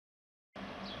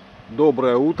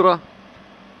Доброе утро.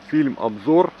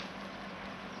 Фильм-обзор.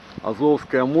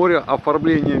 Азовское море.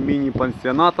 Оформление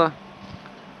мини-пансионата.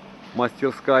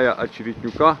 Мастерская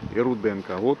Очеретнюка и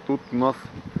Рудэнко. Вот тут у нас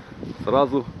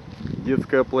сразу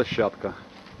детская площадка.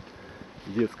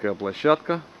 Детская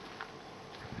площадка.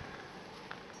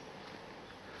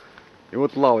 И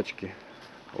вот лавочки.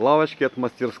 Лавочки от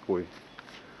мастерской.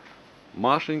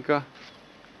 Машенька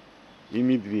и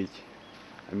медведь.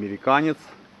 Американец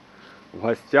в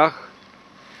гостях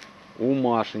у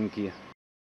Машеньки.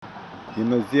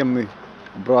 Иноземный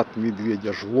брат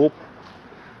медведя Жлоб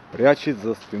прячет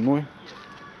за спиной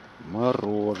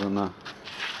мороженое.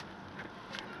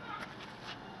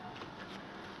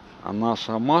 А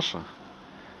наша Маша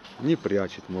не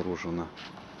прячет мороженое.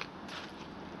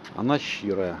 Она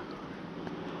щирая.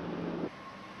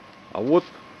 А вот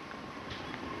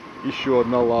еще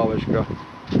одна лавочка.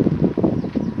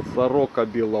 Сорока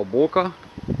белобока.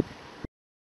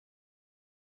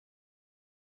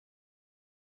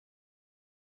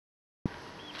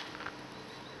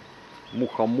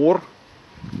 Мухомор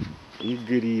и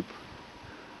гриб.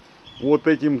 Вот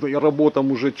этим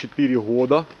работам уже 4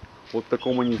 года. Вот в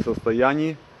таком они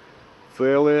состоянии.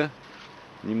 Целые.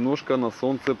 Немножко на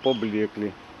солнце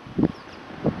поблекли.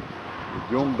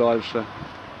 Идем дальше.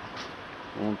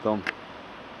 Вон там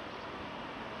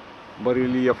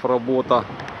барельеф работа.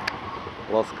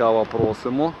 Ласкаво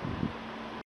просимо.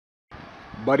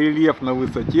 Барельеф на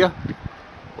высоте.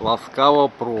 Ласкаво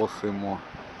просимо.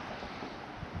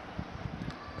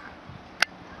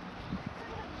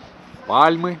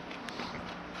 Пальмы.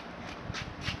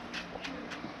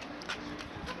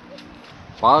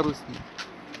 Парусник.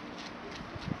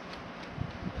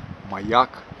 Маяк.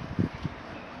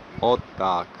 Вот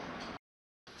так.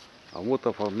 А вот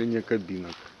оформление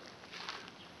кабинок.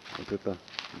 Вот это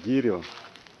дерево.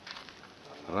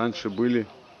 Раньше были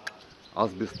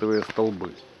асбестовые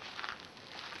столбы.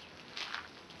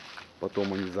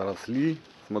 Потом они заросли.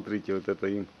 Смотрите, вот это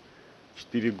им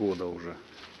 4 года уже.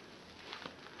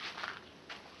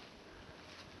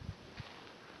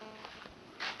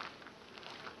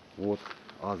 Вот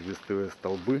асбестовые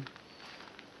столбы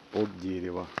под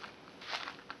дерево.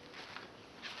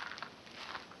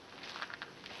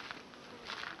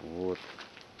 Вот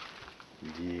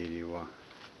дерево.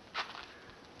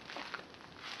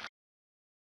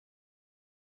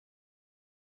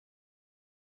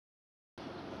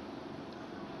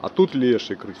 А тут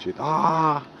леший кричит: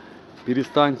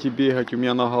 перестаньте бегать у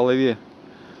меня на голове.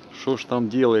 Что ж там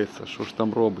делается, что ж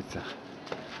там робится.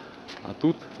 А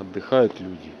тут отдыхают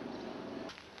люди.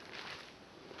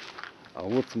 А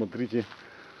вот смотрите,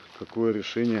 какое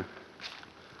решение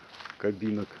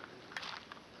кабинок.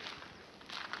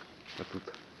 А тут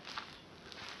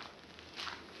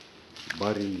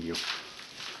барельеф.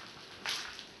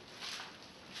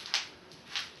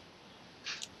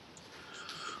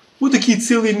 Вот такие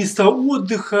целые места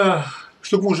отдыха,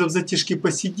 чтобы можно в затишке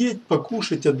посидеть,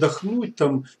 покушать, отдохнуть,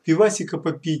 там пивасика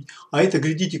попить. А это,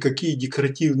 глядите, какие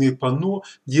декоративные панно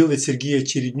делает Сергей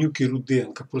Очеретнюк и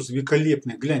Рудэнко. Просто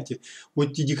великолепные. Гляньте,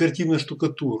 вот и декоративная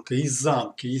штукатурка, и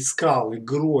замки, и скалы, и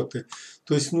гроты.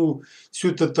 То есть, ну, все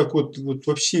это так вот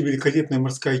вообще великолепная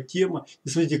морская тема. И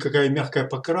смотрите, какая мягкая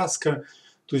покраска.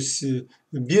 То есть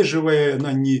бежевая,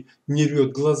 она не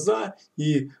рвет глаза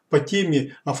и по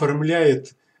теме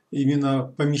оформляет именно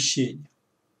помещение.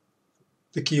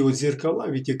 Такие вот зеркала,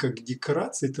 видите, как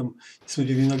декорации, там,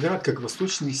 смотри, виноград, как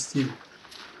восточный стиль.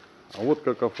 А вот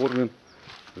как оформлен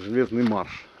железный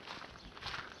марш.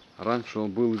 Раньше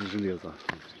он был из железа.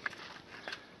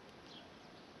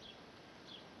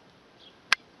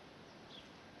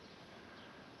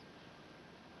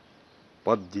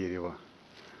 Под дерево.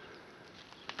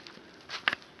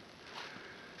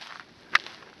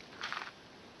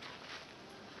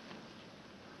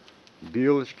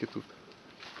 Белочки тут.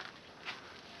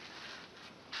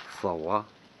 Сова.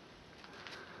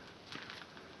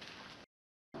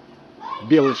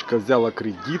 Белочка взяла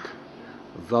кредит,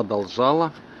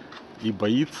 задолжала и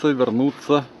боится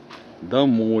вернуться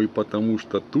домой, потому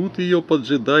что тут ее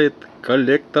поджидает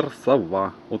коллектор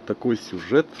сова. Вот такой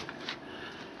сюжет.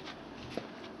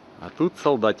 А тут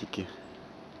солдатики.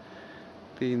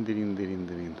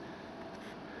 Тин-дин-дин-дин.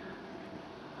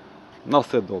 На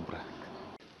все добре.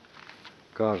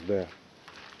 Каждая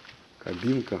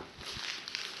кабинка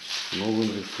с новым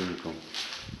рисунком.